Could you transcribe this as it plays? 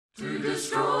to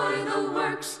destroy the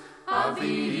works of the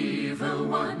evil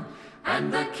one,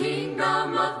 and the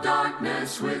kingdom of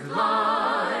darkness with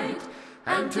light,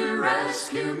 and to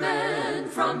rescue men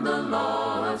from the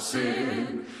law of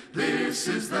sin. This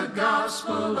is the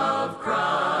gospel of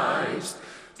Christ,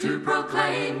 to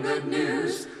proclaim good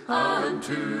news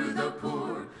unto the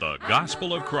poor. The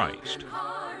gospel of Christ,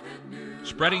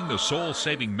 spreading the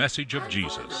soul-saving message of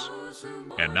Jesus.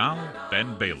 And now,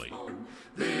 Ben Bailey.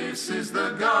 This is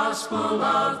the gospel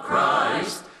of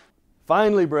Christ.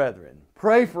 Finally, brethren,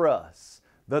 pray for us,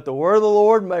 that the word of the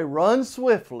Lord may run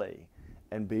swiftly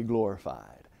and be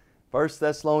glorified. 1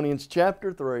 Thessalonians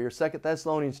chapter 3, or 2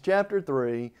 Thessalonians chapter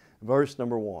 3, verse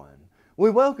number 1. We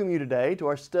welcome you today to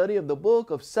our study of the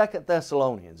book of 2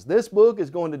 Thessalonians. This book is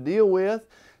going to deal with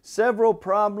several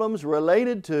problems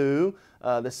related to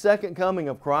the second coming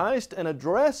of Christ and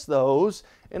address those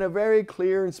in a very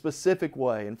clear and specific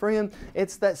way. And friend,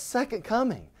 it's that second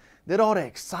coming that ought to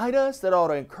excite us, that ought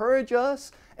to encourage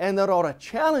us, and that ought to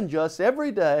challenge us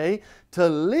every day to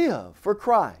live for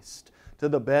Christ to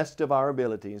the best of our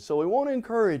ability. And so we want to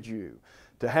encourage you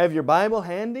to have your Bible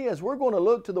handy as we're going to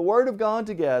look to the Word of God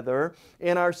together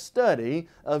in our study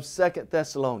of 2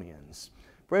 Thessalonians.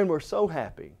 Friend, we're so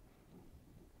happy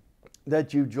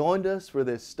that you joined us for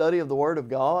this study of the Word of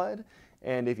God.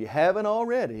 And if you haven't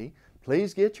already,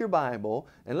 please get your Bible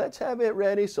and let's have it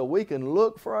ready so we can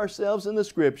look for ourselves in the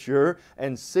Scripture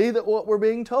and see that what we're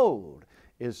being told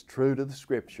is true to the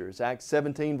Scriptures. Acts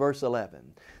 17 verse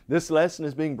 11. This lesson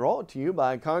is being brought to you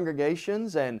by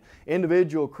congregations and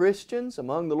individual Christians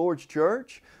among the Lord's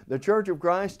church. The Church of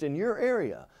Christ in your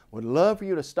area would love for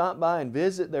you to stop by and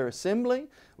visit their assembly,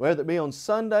 whether it be on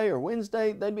Sunday or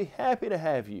Wednesday. They'd be happy to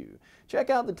have you. Check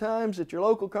out the times at your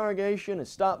local congregation and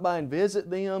stop by and visit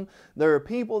them. There are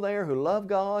people there who love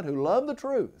God, who love the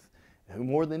truth, and who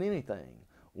more than anything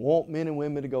want men and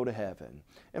women to go to heaven.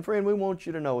 And friend, we want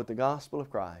you to know with the gospel of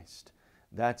Christ,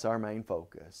 that's our main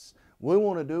focus. We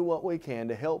want to do what we can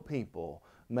to help people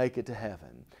make it to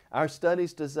heaven. Our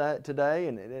studies today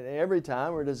and every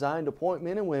time are designed to point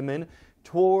men and women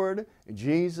toward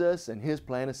Jesus and His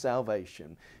plan of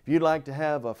salvation. If you'd like to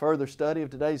have a further study of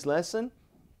today's lesson,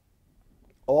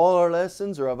 all our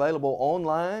lessons are available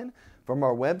online from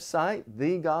our website,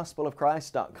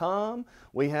 thegospelofchrist.com.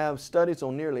 We have studies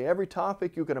on nearly every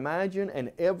topic you can imagine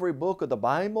and every book of the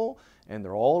Bible, and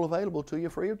they're all available to you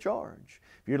free of charge.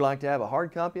 If you'd like to have a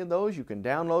hard copy of those, you can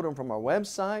download them from our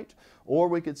website, or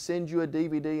we could send you a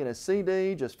DVD and a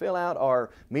CD. Just fill out our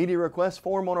media request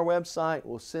form on our website.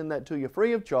 We'll send that to you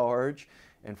free of charge.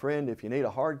 And friend, if you need a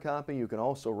hard copy, you can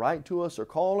also write to us or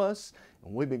call us,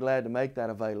 and we'd be glad to make that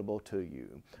available to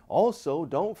you. Also,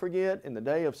 don't forget, in the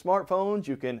day of smartphones,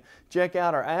 you can check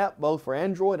out our app, both for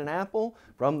Android and Apple,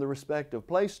 from the respective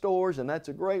Play stores, and that's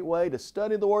a great way to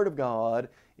study the Word of God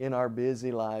in our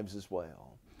busy lives as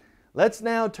well. Let's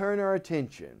now turn our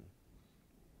attention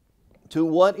to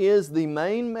what is the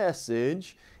main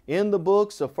message in the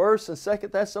books of 1 and 2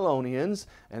 Thessalonians,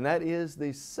 and that is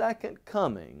the second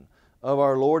coming of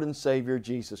our Lord and Savior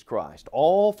Jesus Christ.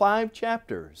 All 5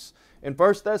 chapters in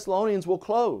 1 Thessalonians will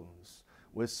close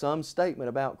with some statement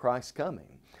about Christ's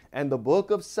coming. And the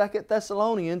book of 2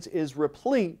 Thessalonians is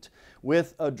replete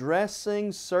with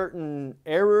addressing certain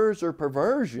errors or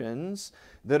perversions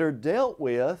that are dealt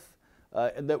with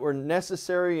that were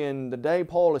necessary in the day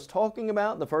Paul is talking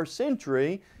about in the first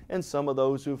century, and some of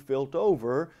those who've filtered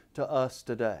over to us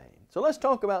today. So let's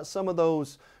talk about some of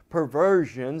those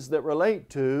perversions that relate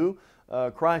to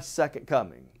Christ's second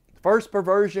coming. The first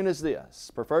perversion is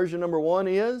this. Perversion number 1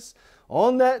 is,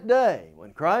 on that day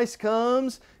when Christ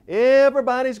comes,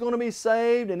 everybody's going to be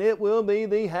saved and it will be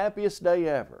the happiest day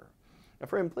ever. Now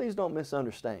friend, please don't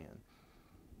misunderstand.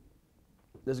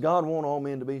 Does God want all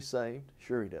men to be saved?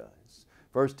 Sure He does.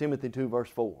 1 Timothy 2 verse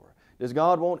 4. Does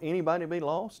God want anybody to be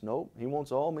lost? Nope. He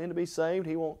wants all men to be saved.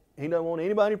 He doesn't want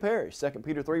anybody to perish. 2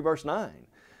 Peter 3 verse 9.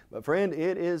 But friend,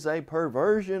 it is a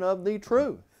perversion of the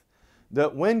truth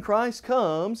that when Christ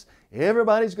comes,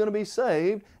 everybody's going to be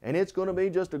saved and it's going to be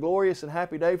just a glorious and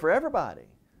happy day for everybody.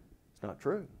 It's not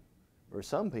true. For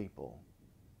some people,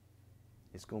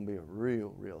 it's going to be a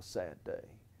real sad day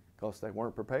because they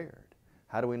weren't prepared.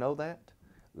 How do we know that?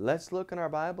 Let's look in our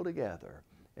Bible together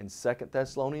in 2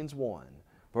 Thessalonians 1,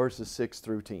 verses 6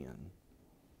 through 10.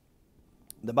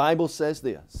 The Bible says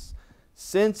this,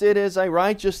 "Since it is a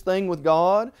righteous thing with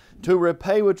God to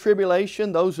repay with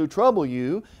tribulation those who trouble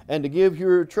you, and to give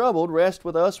your troubled rest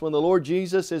with us when the Lord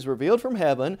Jesus is revealed from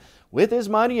heaven with His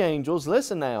mighty angels,"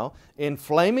 listen now, "in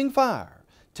flaming fire,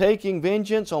 taking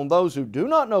vengeance on those who do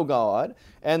not know God,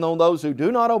 and on those who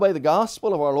do not obey the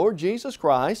gospel of our Lord Jesus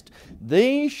Christ,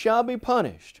 these shall be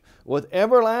punished with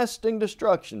everlasting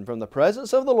destruction from the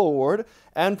presence of the Lord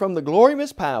and from the glory of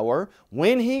His power,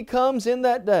 when He comes in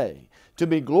that day, to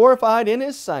be glorified in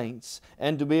His saints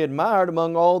and to be admired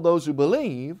among all those who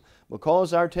believe,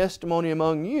 because our testimony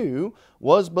among you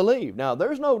was believed. Now,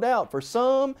 there's no doubt for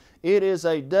some it is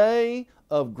a day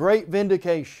of great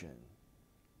vindication,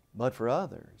 but for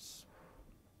others,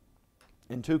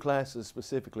 and two classes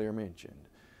specifically are mentioned: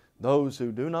 those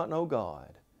who do not know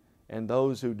God and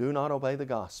those who do not obey the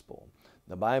gospel.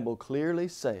 The Bible clearly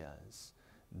says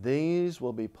these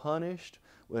will be punished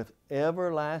with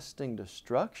everlasting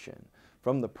destruction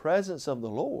from the presence of the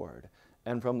Lord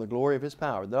and from the glory of His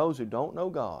power. Those who don't know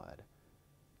God,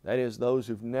 that is, those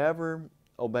who've never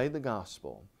obeyed the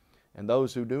gospel, and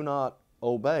those who do not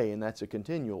obey, and that's a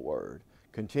continual word,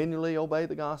 continually obey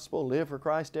the gospel, live for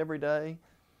Christ every day.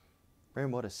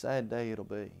 Friend, what a sad day it'll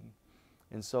be.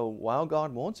 And so while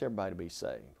God wants everybody to be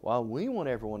saved, while we want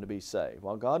everyone to be saved,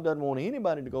 while God doesn't want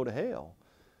anybody to go to hell,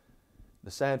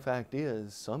 the sad fact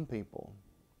is some people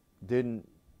didn't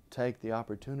take the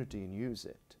opportunity and use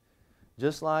it.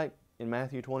 Just like in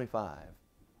Matthew 25,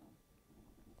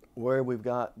 where we've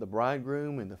got the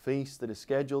bridegroom and the feast that is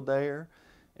scheduled there,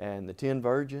 and the 10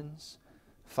 virgins.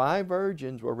 5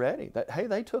 virgins were ready.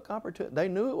 They took opportunity. They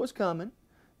knew it was coming.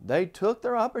 They took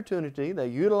their opportunity. They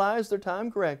utilized their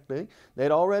time correctly.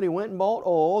 They'd already went and bought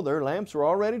oil. Their lamps were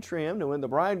already trimmed, and when the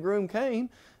bridegroom came,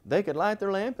 they could light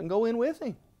their lamp and go in with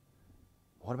him.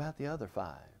 What about the other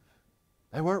 5?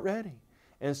 They weren't ready.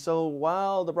 And so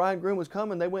while the bridegroom was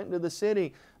coming, they went into the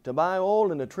city to buy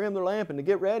oil and to trim their lamp and to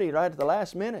get ready right at the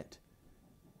last minute.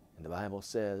 And the Bible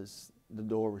says the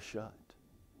door was shut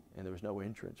and there was no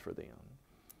entrance for them.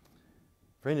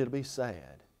 Friend, it'll be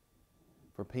sad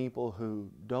for people who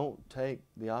don't take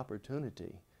the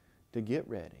opportunity to get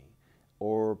ready,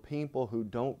 or people who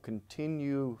don't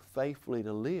continue faithfully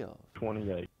to live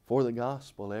 28 for the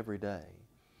gospel every day.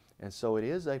 And so it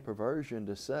is a perversion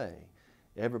to say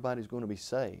everybody's going to be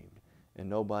saved and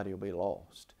nobody will be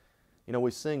lost. You know,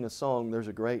 we sing a song, "There's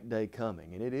a great day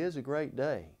coming," and it is a great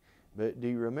day. But do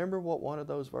you remember what one of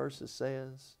those verses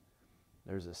says?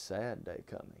 There's a sad day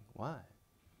coming. Why?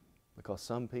 Because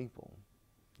some people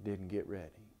didn't get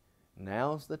ready.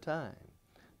 Now's the time.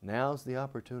 Now's the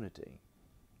opportunity.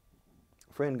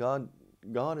 Friend,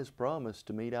 God has promised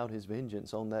to mete out His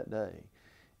vengeance on that day.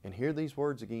 And hear these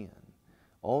words again.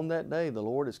 On that day, the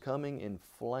Lord is coming in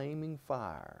flaming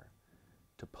fire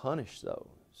to punish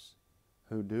those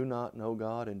who do not know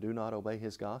God and do not obey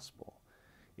His gospel.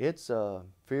 It's a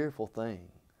fearful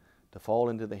thing to fall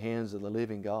into the hands of the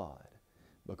living God,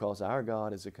 because our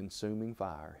God is a consuming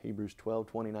fire. Hebrews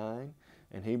 12:29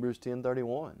 and Hebrews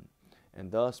 10:31.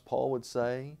 And thus Paul would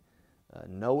say,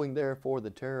 knowing therefore the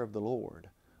terror of the Lord,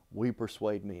 we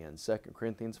persuade men. 2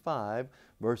 Corinthians 5,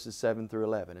 verses 7 through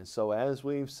 11. And so as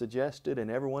we've suggested in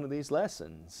every one of these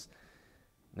lessons,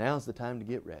 now's the time to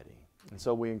get ready. And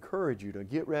so we encourage you to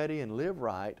get ready and live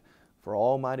right for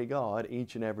Almighty God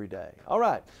each and every day. All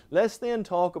right, let's then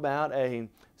talk about a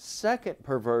second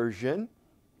perversion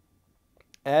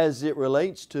as it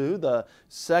relates to the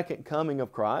second coming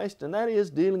of Christ, and that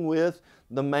is dealing with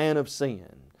the man of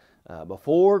sin.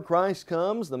 Before Christ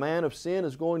comes, the man of sin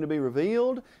is going to be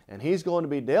revealed, and he's going to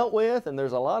be dealt with, and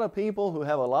there's a lot of people who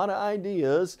have a lot of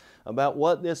ideas about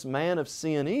what this man of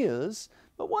sin is,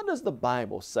 but what does the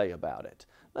Bible say about it?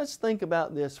 Let's think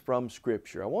about this from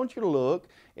Scripture. I want you to look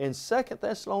in 2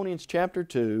 Thessalonians chapter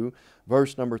 2,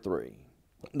 verse number 3.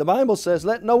 The Bible says,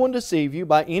 "Let no one deceive you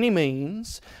by any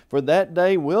means, for that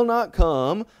day will not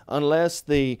come unless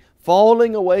the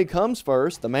falling away comes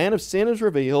first. The man of sin is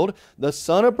revealed, the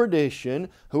son of perdition,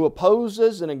 who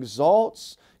opposes and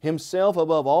exalts himself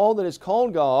above all that is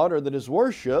called God or that is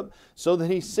worshipped, so that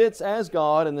he sits as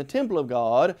God in the temple of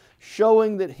God,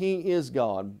 showing that he is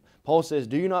God." Paul says,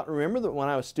 "Do you not remember that when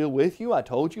I was still with you, I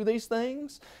told you these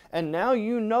things? And now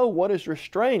you know what is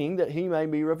restraining, that he may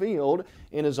be revealed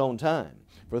in his own time.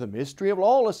 For the mystery of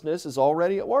lawlessness is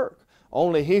already at work.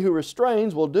 Only he who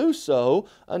restrains will do so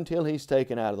until he's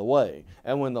taken out of the way.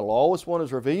 And when the lawless one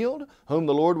is revealed, whom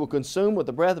the Lord will consume with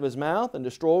the breath of His mouth and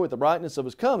destroy with the brightness of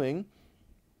His coming,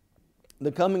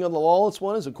 the coming of the lawless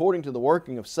one is according to the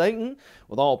working of Satan,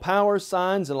 with all powers,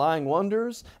 signs, and lying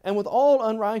wonders, and with all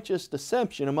unrighteous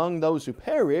deception among those who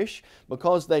perish,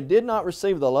 because they did not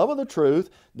receive the love of the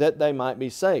truth, that they might be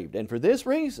saved. And for this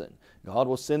reason, God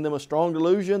will send them a strong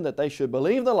delusion, that they should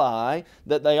believe the lie,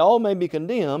 that they all may be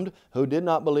condemned, who did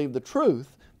not believe the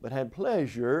truth, but had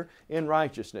pleasure in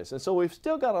righteousness." And so we've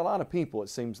still got a lot of people, it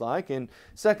seems like, in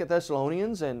 2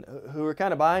 Thessalonians, and who are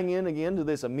kind of buying in again to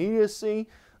this immediacy.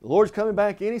 The Lord's coming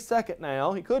back any second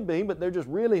now. He could be, but they're just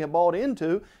really have bought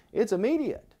into it's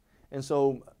immediate. And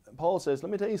so Paul says,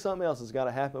 let me tell you something else that's got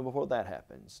to happen before that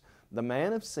happens. The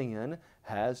man of sin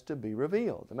has to be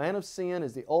revealed. The man of sin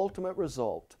is the ultimate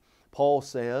result, Paul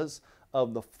says,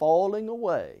 of the falling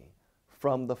away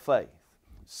from the faith.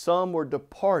 Some were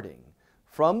departing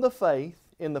from the faith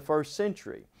in the first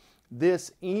century.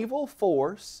 This evil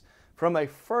force, from a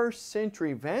first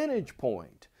century vantage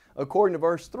point, according to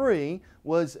verse 3,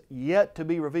 was yet to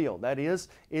be revealed. That is,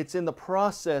 it's in the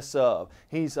process of.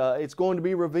 It's going to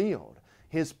be revealed.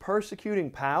 His persecuting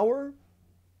power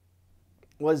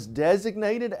was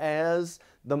designated as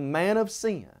the man of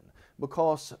sin,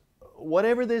 because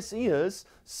whatever this is,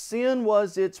 sin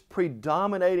was its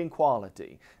predominating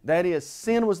quality. That is,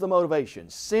 sin was the motivation.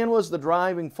 Sin was the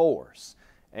driving force.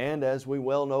 And as we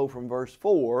well know from verse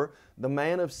 4, the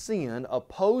man of sin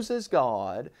opposes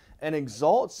God and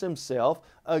exalts himself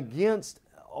against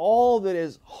all that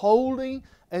is holy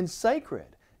and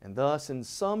sacred. And thus, in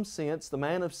some sense, the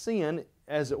man of sin,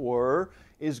 as it were,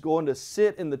 is going to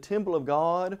sit in the temple of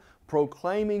God,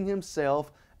 proclaiming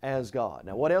himself as God.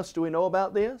 Now, what else do we know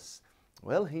about this?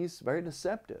 Well, he's very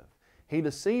deceptive. He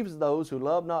deceives those who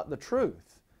love not the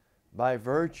truth. By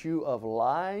virtue of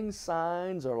lying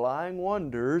signs or lying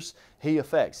wonders he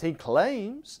effects. He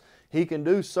claims he can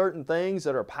do certain things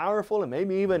that are powerful and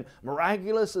maybe even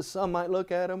miraculous, as some might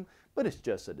look at them, but it's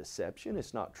just a deception.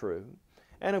 It's not true.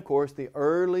 And of course, the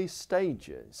early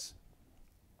stages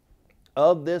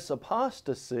of this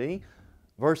apostasy,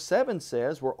 verse 7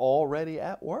 says, were already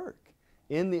at work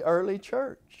in the early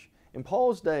church. In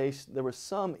Paul's days, there was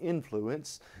some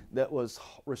influence that was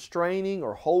restraining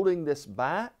or holding this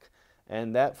back,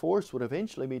 and that force would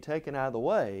eventually be taken out of the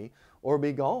way or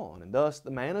be gone. And thus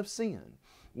the man of sin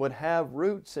would have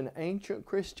roots in ancient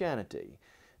Christianity,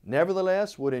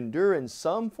 nevertheless would endure in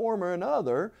some form or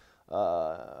another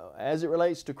as it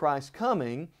relates to Christ's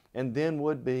coming, and then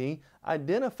would be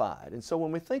identified. And so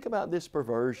when we think about this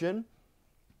perversion,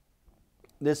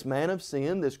 this man of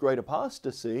sin, this great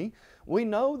apostasy, we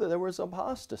know that there was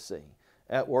apostasy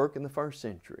at work in the first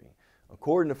century.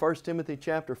 According to 1 Timothy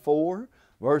chapter 4,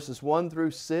 verses 1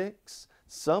 through 6,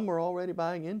 some were already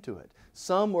buying into it.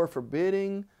 Some were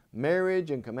forbidding marriage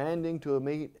and commanding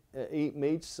to eat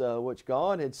meats which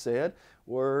God had said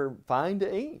were fine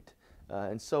to eat.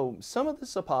 And so some of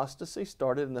this apostasy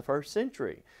started in the first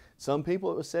century. Some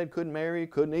people, it was said, couldn't marry,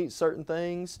 couldn't eat certain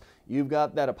things. You've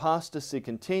got that apostasy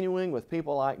continuing with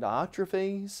people like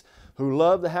Diotrephes, who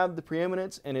love to have the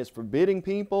preeminence and is forbidding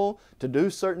people to do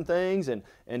certain things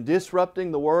and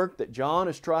disrupting the work that John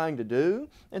is trying to do.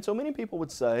 And so many people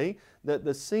would say that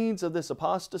the seeds of this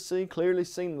apostasy, clearly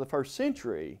seen in the first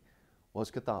century, was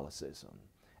Catholicism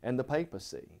and the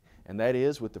papacy. And that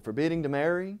is with the forbidding to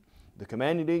marry, the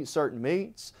commanding to eat certain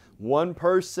meats, one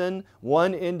person,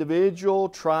 one individual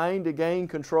trying to gain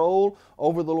control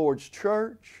over the Lord's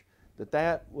church,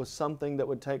 that was something that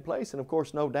would take place. And of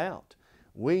course, no doubt,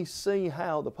 we see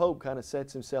how the Pope kind of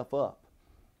sets himself up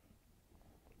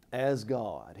as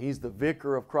God. He's the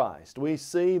vicar of Christ. We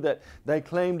see that they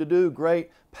claim to do great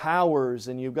powers,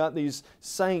 and you've got these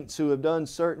saints who have done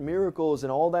certain miracles,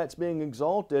 and all that's being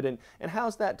exalted. And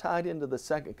how's that tied into the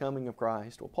second coming of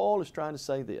Christ? Well, Paul is trying to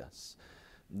say this,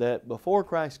 that before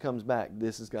Christ comes back,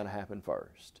 this is going to happen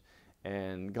first.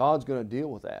 And God's going to deal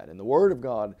with that. And the Word of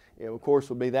God, of course,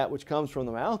 would be that which comes from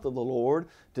the mouth of the Lord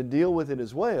to deal with it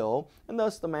as well. And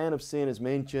thus the man of sin is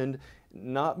mentioned,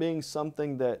 not being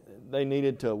something that they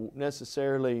needed to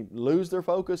necessarily lose their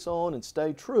focus on and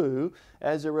stay true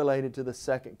as it related to the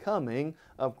second coming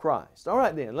of Christ. All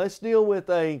right then, let's deal with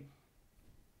a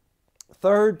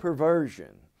third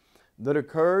perversion that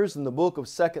occurs in the book of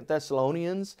 2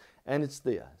 Thessalonians, and it's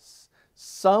this.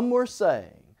 Some were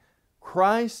saying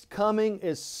Christ's coming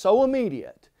is so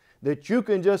immediate that you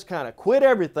can just kind of quit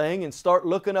everything and start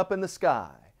looking up in the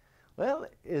sky. Well,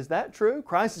 is that true?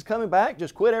 Christ is coming back,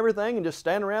 just quit everything and just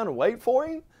stand around and wait for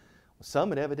Him? Well, some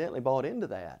had evidently bought into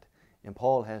that, and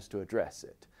Paul has to address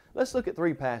it. Let's look at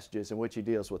three passages in which he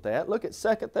deals with that. Look at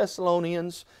 2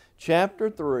 Thessalonians chapter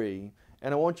 3,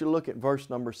 and I want you to look at verse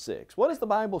number 6. What does the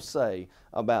Bible say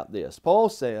about this? Paul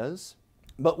says,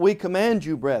 "But we command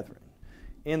you, brethren,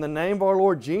 in the name of our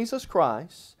Lord Jesus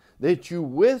Christ, that you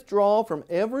withdraw from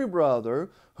every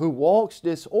brother who walks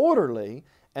disorderly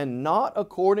and not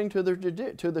according to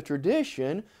the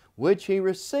tradition which he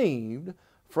received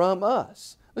from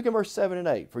us." Look at verse 7 and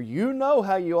 8. "For you know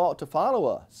how you ought to follow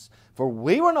us. For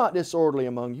we were not disorderly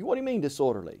among you." What do you mean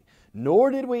disorderly?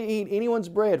 "Nor did we eat anyone's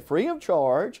bread free of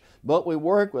charge, but we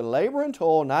worked with labor and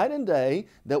toil night and day,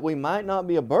 that we might not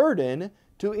be a burden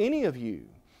to any of you."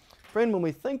 Friend, when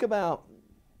we think about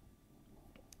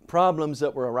problems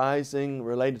that were arising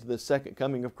related to the second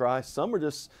coming of Christ. Some were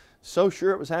just so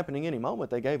sure it was happening any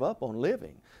moment they gave up on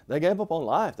living. They gave up on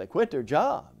life. They quit their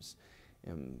jobs.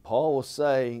 And Paul will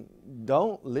say,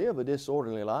 don't live a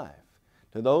disorderly life.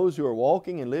 To those who are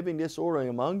walking and living disorderly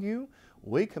among you,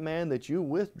 we command that you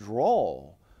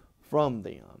withdraw from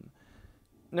them.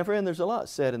 Now friend, there's a lot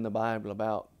said in the Bible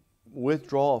about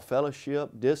withdrawal of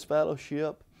fellowship,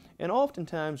 disfellowship, and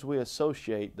oftentimes we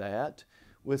associate that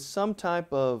with some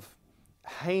type of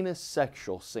heinous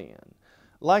sexual sin.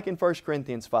 Like in 1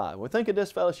 Corinthians 5. When we think of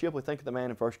disfellowship, we think of the man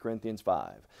in 1 Corinthians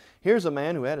 5. Here's a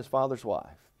man who had his father's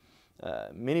wife.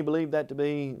 Many believe that to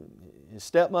be his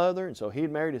stepmother, and so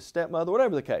he'd married his stepmother,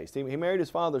 whatever the case. He married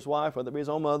his father's wife, whether it be his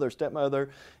own mother or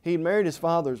stepmother. He'd married his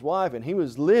father's wife, and he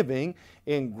was living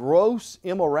in gross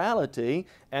immorality,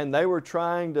 and they were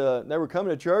coming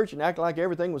to church and acting like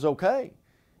everything was okay.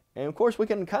 And of course, we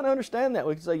can kind of understand that.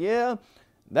 We can say, yeah,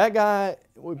 that guy,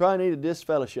 we probably need to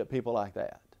disfellowship people like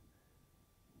that.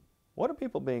 What are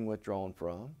people being withdrawn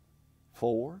from?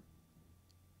 For,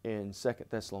 in 2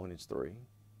 Thessalonians 3,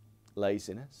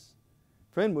 laziness.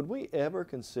 Friend, would we ever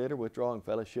consider withdrawing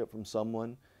fellowship from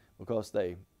someone because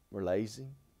they were lazy,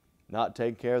 not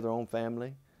taking care of their own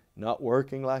family, not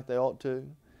working like they ought to?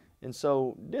 And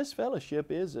so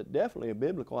disfellowship is definitely a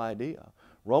biblical idea.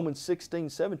 Romans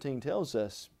 16:17 tells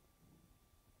us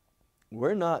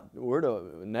we're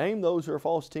to name those who are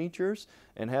false teachers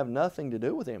and have nothing to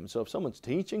do with them. So if someone's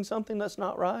teaching something that's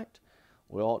not right,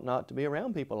 we ought not to be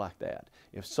around people like that.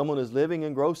 If someone is living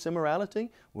in gross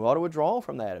immorality, we ought to withdraw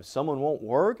from that. If someone won't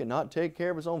work and not take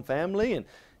care of his own family, and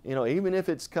even if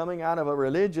it's coming out of a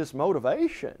religious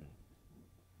motivation,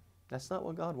 that's not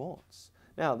what God wants.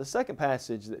 Now, the second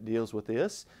passage that deals with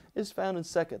this is found in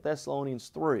 2 Thessalonians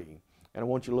 3, and I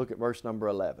want you to look at verse number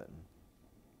 11.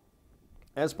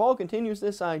 As Paul continues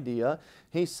this idea,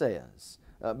 he says,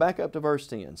 back up to verse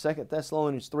 10, 2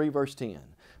 Thessalonians 3 verse 10,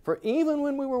 "For even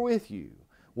when we were with you,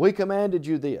 we commanded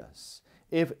you this,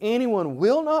 if anyone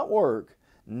will not work,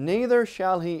 neither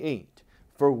shall he eat.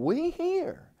 For we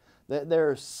hear that there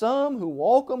are some who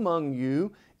walk among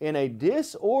you in a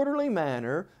disorderly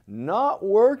manner, not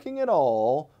working at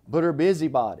all, but are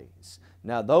busybodies.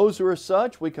 Now those who are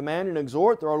such we command and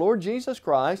exhort through our Lord Jesus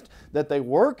Christ, that they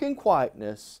work in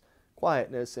quietness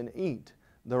and eat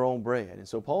their own bread." And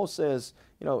so Paul says,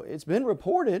 it's been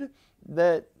reported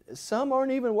that some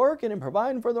aren't even working and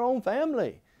providing for their own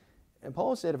family. And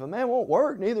Paul said, if a man won't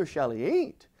work, neither shall he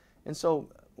eat. And so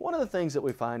one of the things that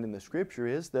we find in the Scripture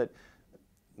is that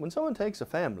when someone takes a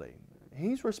family,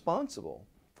 he's responsible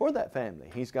for that family.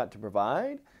 He's got to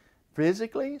provide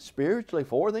physically, spiritually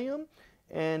for them.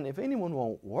 And if anyone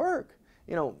won't work,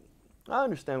 I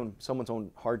understand when someone's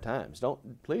on hard times.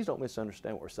 Please don't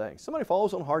misunderstand what we're saying. Somebody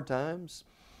falls on hard times,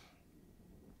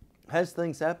 has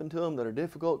things happen to them that are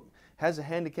difficult, has a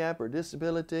handicap or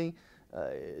disability,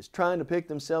 is trying to pick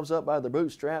themselves up by their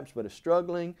bootstraps but is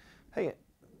struggling. Hey,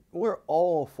 we're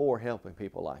all for helping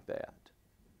people like that.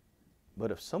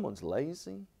 But if someone's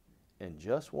lazy and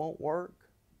just won't work,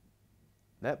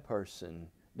 that person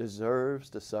deserves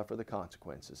to suffer the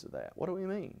consequences of that. What do we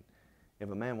mean? If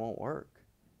a man won't work,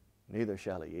 neither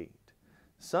shall he eat.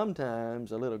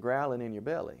 Sometimes a little growling in your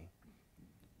belly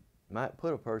might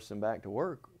put a person back to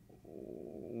work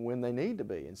when they need to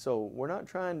be. And so we're not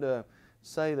trying to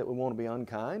say that we want to be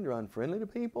unkind or unfriendly to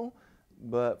people,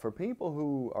 but for people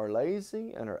who are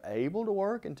lazy and are able to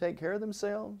work and take care of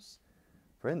themselves,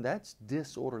 friend, that's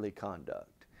disorderly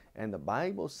conduct. And the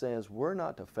Bible says we're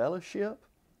not to fellowship,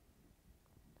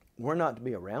 we're not to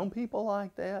be around people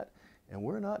like that, and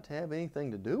we're not to have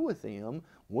anything to do with them.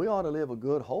 We ought to live a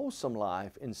good, wholesome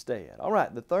life instead. All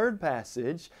right, the third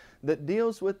passage that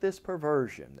deals with this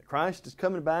perversion, that Christ is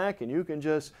coming back and you can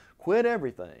just quit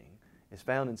everything, is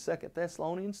found in 2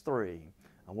 Thessalonians 3.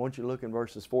 I want you to look in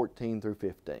verses 14 through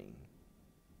 15.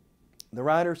 The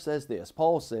writer says this,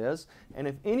 Paul says, "And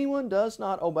if anyone does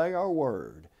not obey our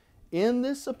word in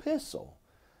this epistle,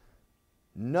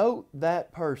 note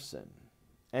that person,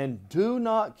 and do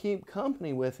not keep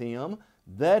company with him,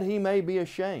 that he may be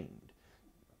ashamed.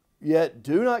 Yet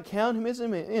do not count him as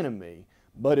an enemy,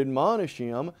 but admonish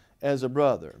him as a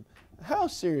brother." How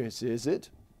serious is it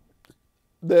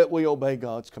that we obey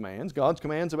God's commands? God's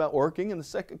commands about working in the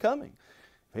second coming.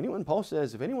 Paul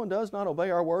says, if anyone does not obey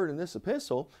our word in this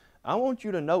epistle, I want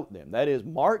you to note them. That is,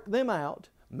 mark them out.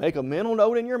 Make a mental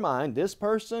note in your mind. This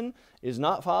person is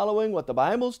not following what the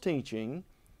Bible's teaching,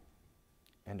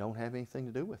 and don't have anything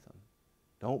to do with them.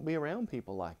 Don't be around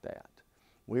people like that.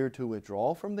 We are to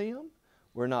withdraw from them.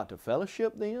 We're not to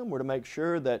fellowship them. We're to make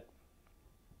sure that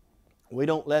we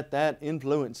don't let that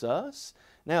influence us.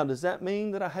 Now, does that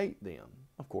mean that I hate them?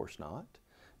 Of course not.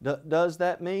 Does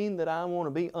that mean that I want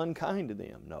to be unkind to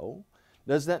them? No.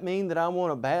 Does that mean that I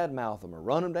want to badmouth them or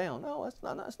run them down? No,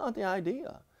 that's not the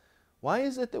idea. Why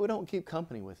is it that we don't keep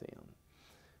company with them?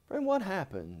 Friend, what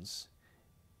happens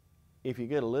if you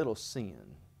get a little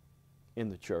sin in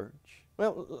the church?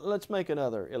 Well, let's make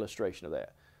another illustration of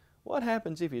that. What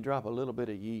happens if you drop a little bit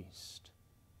of yeast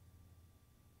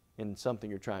in something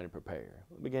you're trying to prepare?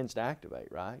 It begins to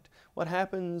activate, right? What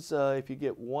happens if you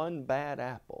get one bad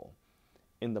apple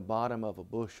in the bottom of a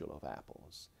bushel of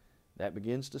apples? That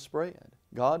begins to spread.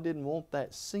 God didn't want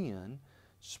that sin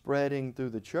spreading through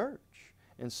the church.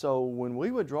 And so when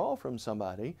we withdraw from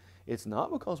somebody, it's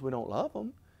not because we don't love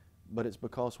them, but it's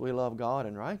because we love God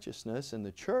and righteousness and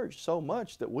the church so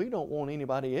much that we don't want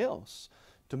anybody else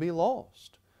to be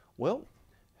lost. Well,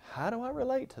 how do I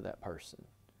relate to that person?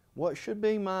 What should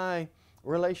be my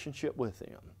relationship with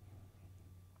them?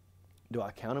 Do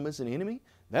I count them as an enemy?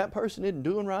 That person isn't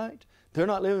doing right. They're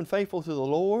not living faithful to the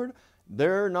Lord.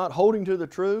 They're not holding to the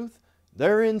truth.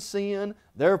 They're in sin.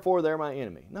 Therefore, they're my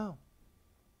enemy. No.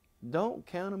 Don't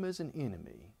count them as an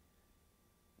enemy,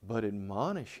 but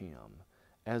admonish him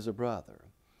as a brother.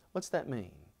 What's that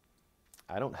mean?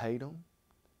 I don't hate them.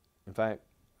 In fact,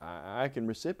 I can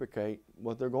reciprocate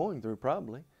what they're going through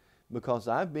probably, because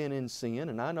I've been in sin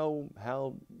and I know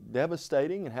how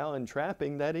devastating and how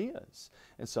entrapping that is.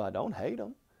 And so I don't hate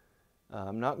them.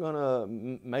 I'm not going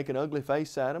to make an ugly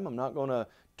face at them. I'm not going to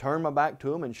turn my back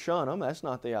to them and shun them. That's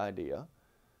not the idea.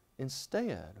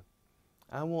 Instead,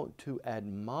 I want to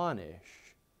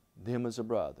admonish them as a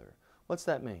brother. What's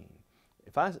that mean?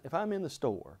 If I'm in the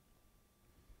store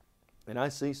and I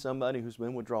see somebody who's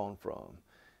been withdrawn from,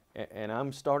 and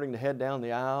I'm starting to head down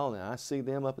the aisle and I see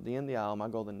them up at the end of the aisle, am I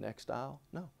going to the next aisle?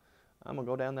 No. I'm going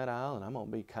to go down that aisle and I'm going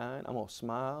to be kind. I'm going to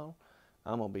smile.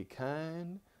 I'm going to be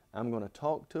kind. I'm going to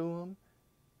talk to them,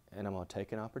 and I'm going to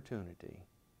take an opportunity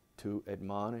to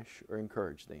admonish or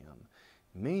encourage them.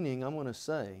 Meaning, I'm going to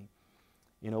say,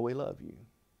 you know, we love you,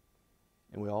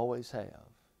 and we always have.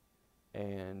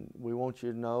 And we want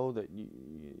you to know that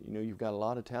you've got a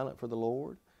lot of talent for the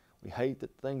Lord. We hate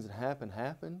that things that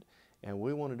happened, and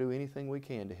we want to do anything we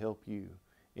can to help you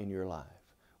in your life.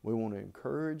 We want to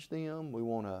encourage them. We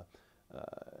want to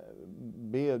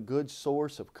be a good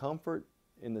source of comfort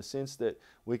in the sense that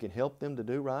we can help them to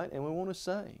do right. And we want to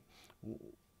say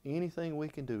anything we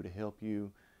can do to help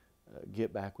you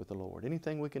get back with the Lord.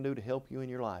 Anything we can do to help you in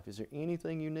your life. Is there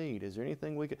anything you need? Is there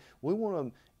anything we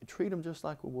want to treat them just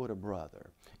like we would a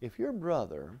brother. If your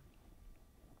brother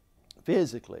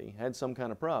physically had some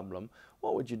kind of problem,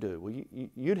 what would you do? Well,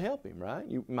 you'd help him, right?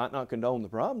 You might not condone the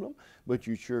problem, but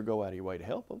you'd sure go out of your way to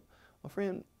help him. Well,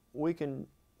 friend, we can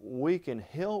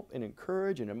help and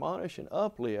encourage and admonish and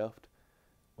uplift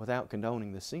without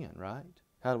condoning the sin, right?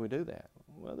 How do we do that?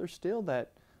 Well, there's still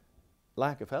that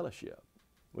lack of fellowship.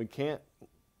 We can't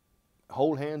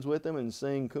hold hands with them and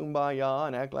sing kumbaya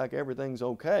and act like everything's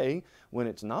okay when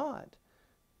it's not.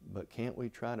 But can't we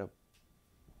try to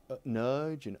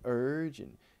nudge and urge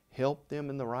and help them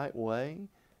in the right way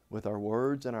with our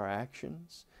words and our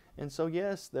actions? And so,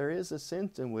 yes, there is a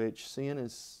sense in which sin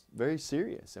is very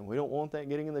serious, and we don't want that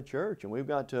getting in the church, and we've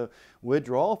got to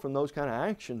withdraw from those kind of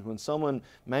actions when someone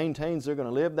maintains they're going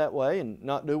to live that way and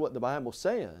not do what the Bible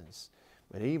says.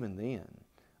 But even then,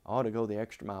 I ought to go the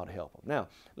extra mile to help them. Now,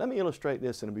 let me illustrate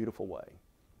this in a beautiful way.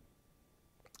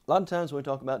 A lot of times when we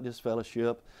talk about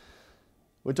disfellowship,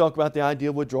 we talk about the idea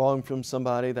of withdrawing from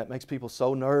somebody. That makes people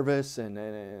so nervous,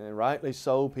 and rightly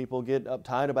so. People get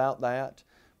uptight about that.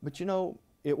 But you know,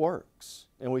 it works,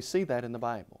 and we see that in the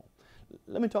Bible.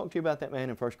 Let me talk to you about that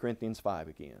man in 1 Corinthians 5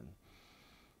 again.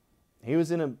 He was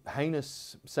in a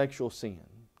heinous sexual sin.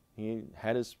 He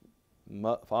had his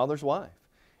father's wife,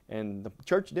 and the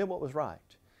church did what was right,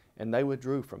 and they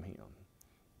withdrew from him.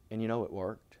 And you know, it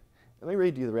worked. Let me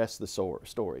read you the rest of the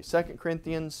story. 2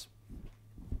 Corinthians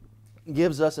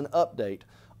gives us an update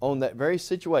on that very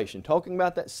situation, talking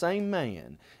about that same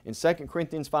man. In 2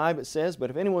 Corinthians 5 it says,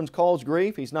 "But if anyone's caused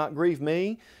grief, he's not grieved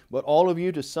me, but all of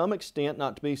you to some extent,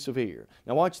 not to be severe."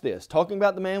 Now watch this, talking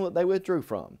about the man that they withdrew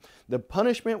from. "The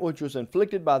punishment which was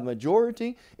inflicted by the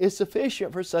majority is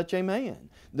sufficient for such a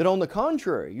man, that on the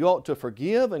contrary, you ought to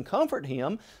forgive and comfort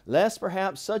him, lest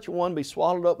perhaps such a one be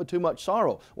swallowed up with too much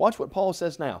sorrow." Watch what Paul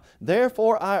says now.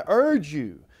 "Therefore I urge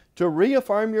you to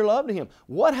reaffirm your love to him."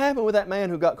 What happened with that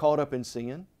man who got caught up in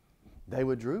sin? They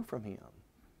withdrew from him.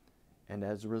 And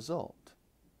as a result,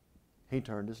 he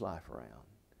turned his life around.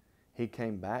 He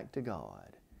came back to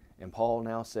God. And Paul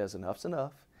now says, enough's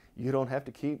enough. You don't have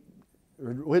to keep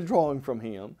withdrawing from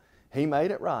him. He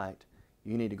made it right.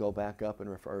 You need to go back up and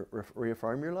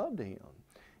reaffirm your love to him.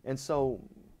 And so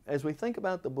as we think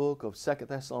about the book of 2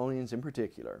 Thessalonians in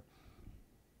particular,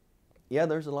 yeah,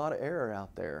 there's a lot of error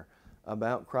out there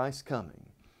about Christ's coming.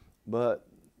 But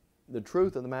the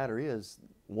truth of the matter is,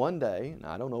 one day, and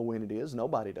I don't know when it is,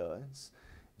 nobody does.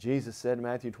 Jesus said in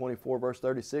Matthew 24, verse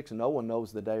 36, no one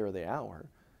knows the day or the hour,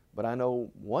 but I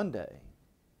know one day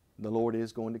the Lord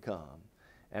is going to come.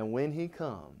 And when He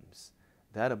comes,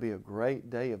 that'll be a great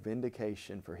day of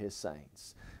vindication for His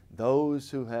saints. Those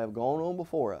who have gone on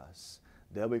before us,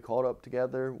 they'll be caught up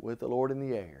together with the Lord in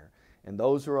the air. And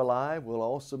those who are alive will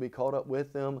also be caught up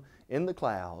with them in the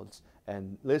clouds.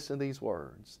 And listen to these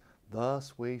words,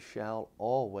 thus we shall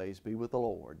always be with the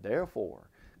Lord. Therefore,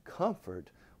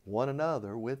 comfort one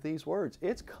another with these words.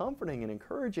 It's comforting and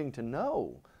encouraging to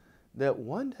know that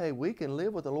one day we can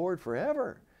live with the Lord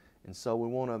forever. And so we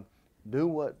want to do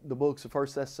what the books of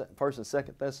 1st and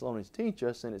 2nd Thessalonians teach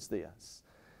us, and it's this.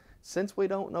 Since we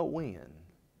don't know when,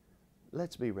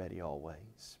 let's be ready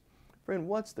always. Friend,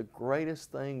 what's the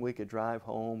greatest thing we could drive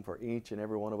home for each and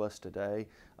every one of us today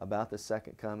about the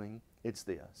second coming? It's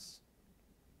this.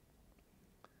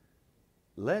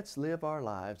 Let's live our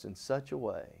lives in such a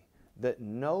way that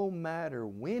no matter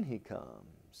when He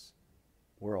comes,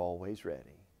 we're always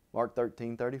ready. Mark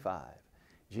 13:35.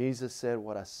 Jesus said,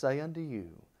 what I say unto you,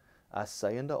 I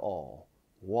say unto all,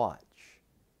 watch,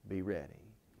 be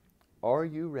ready. Are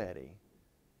you ready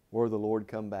were the Lord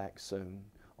come back soon?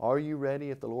 Are you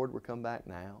ready if the Lord were come back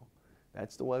now?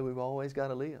 That's the way we've always got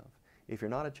to live. If you're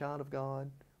not a child of God,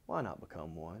 why not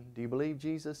become one? Do you believe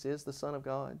Jesus is the Son of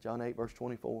God? John 8, verse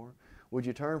 24. Would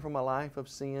you turn from a life of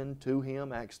sin to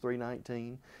Him? Acts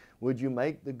 3:19. Would you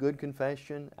make the good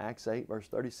confession? Acts 8, verse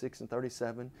 36 and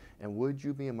 37. And would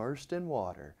you be immersed in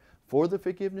water for the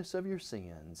forgiveness of your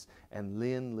sins and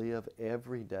then live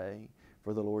every day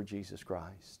for the Lord Jesus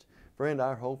Christ? Friend,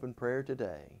 our hope and prayer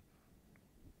today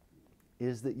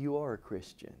is that you are a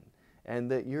Christian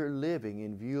and that you're living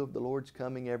in view of the Lord's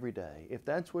coming every day. If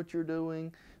that's what you're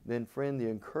doing, then friend, the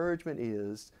encouragement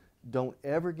is don't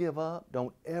ever give up.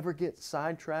 Don't ever get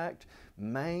sidetracked.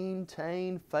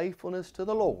 Maintain faithfulness to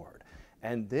the Lord.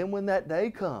 And then when that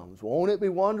day comes, won't it be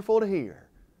wonderful to hear,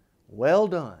 well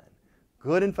done,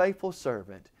 good and faithful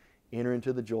servant, enter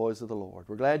into the joys of the Lord.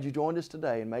 We're glad you joined us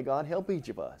today, and may God help each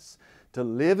of us to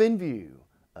live in view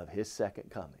of His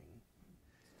second coming.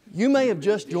 You may have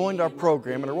just joined our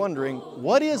program and are wondering,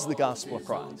 what is the Gospel of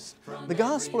Christ? The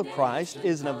Gospel of Christ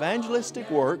is an evangelistic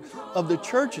work of the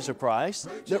churches of Christ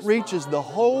that reaches the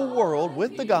whole world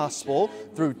with the gospel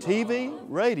through TV,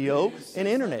 radio, and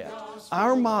internet.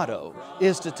 Our motto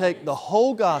is to take the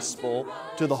whole gospel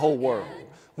to the whole world.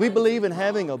 We believe in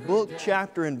having a book,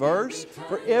 chapter, and verse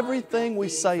for everything we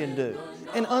say and do.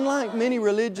 And unlike many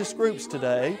religious groups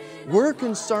today, we're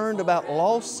concerned about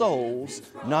lost souls,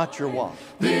 not your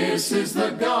wife. This is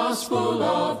the gospel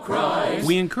of Christ.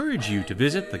 We encourage you to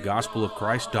visit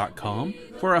thegospelofchrist.com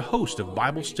for a host of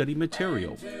Bible study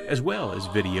material, as well as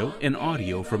video and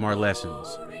audio from our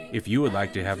lessons. If you would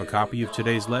like to have a copy of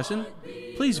today's lesson,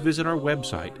 please visit our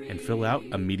website and fill out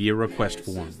a media request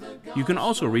form. You can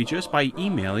also reach us by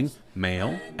emailing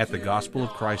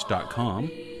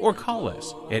mail@thegospelofchrist.com or call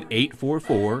us at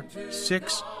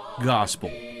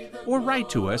 844-6-GOSPEL or write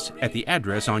to us at the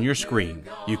address on your screen.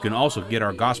 You can also get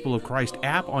our Gospel of Christ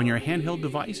app on your handheld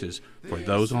devices for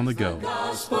those on the go.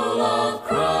 Gospel of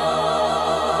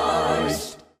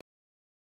Christ.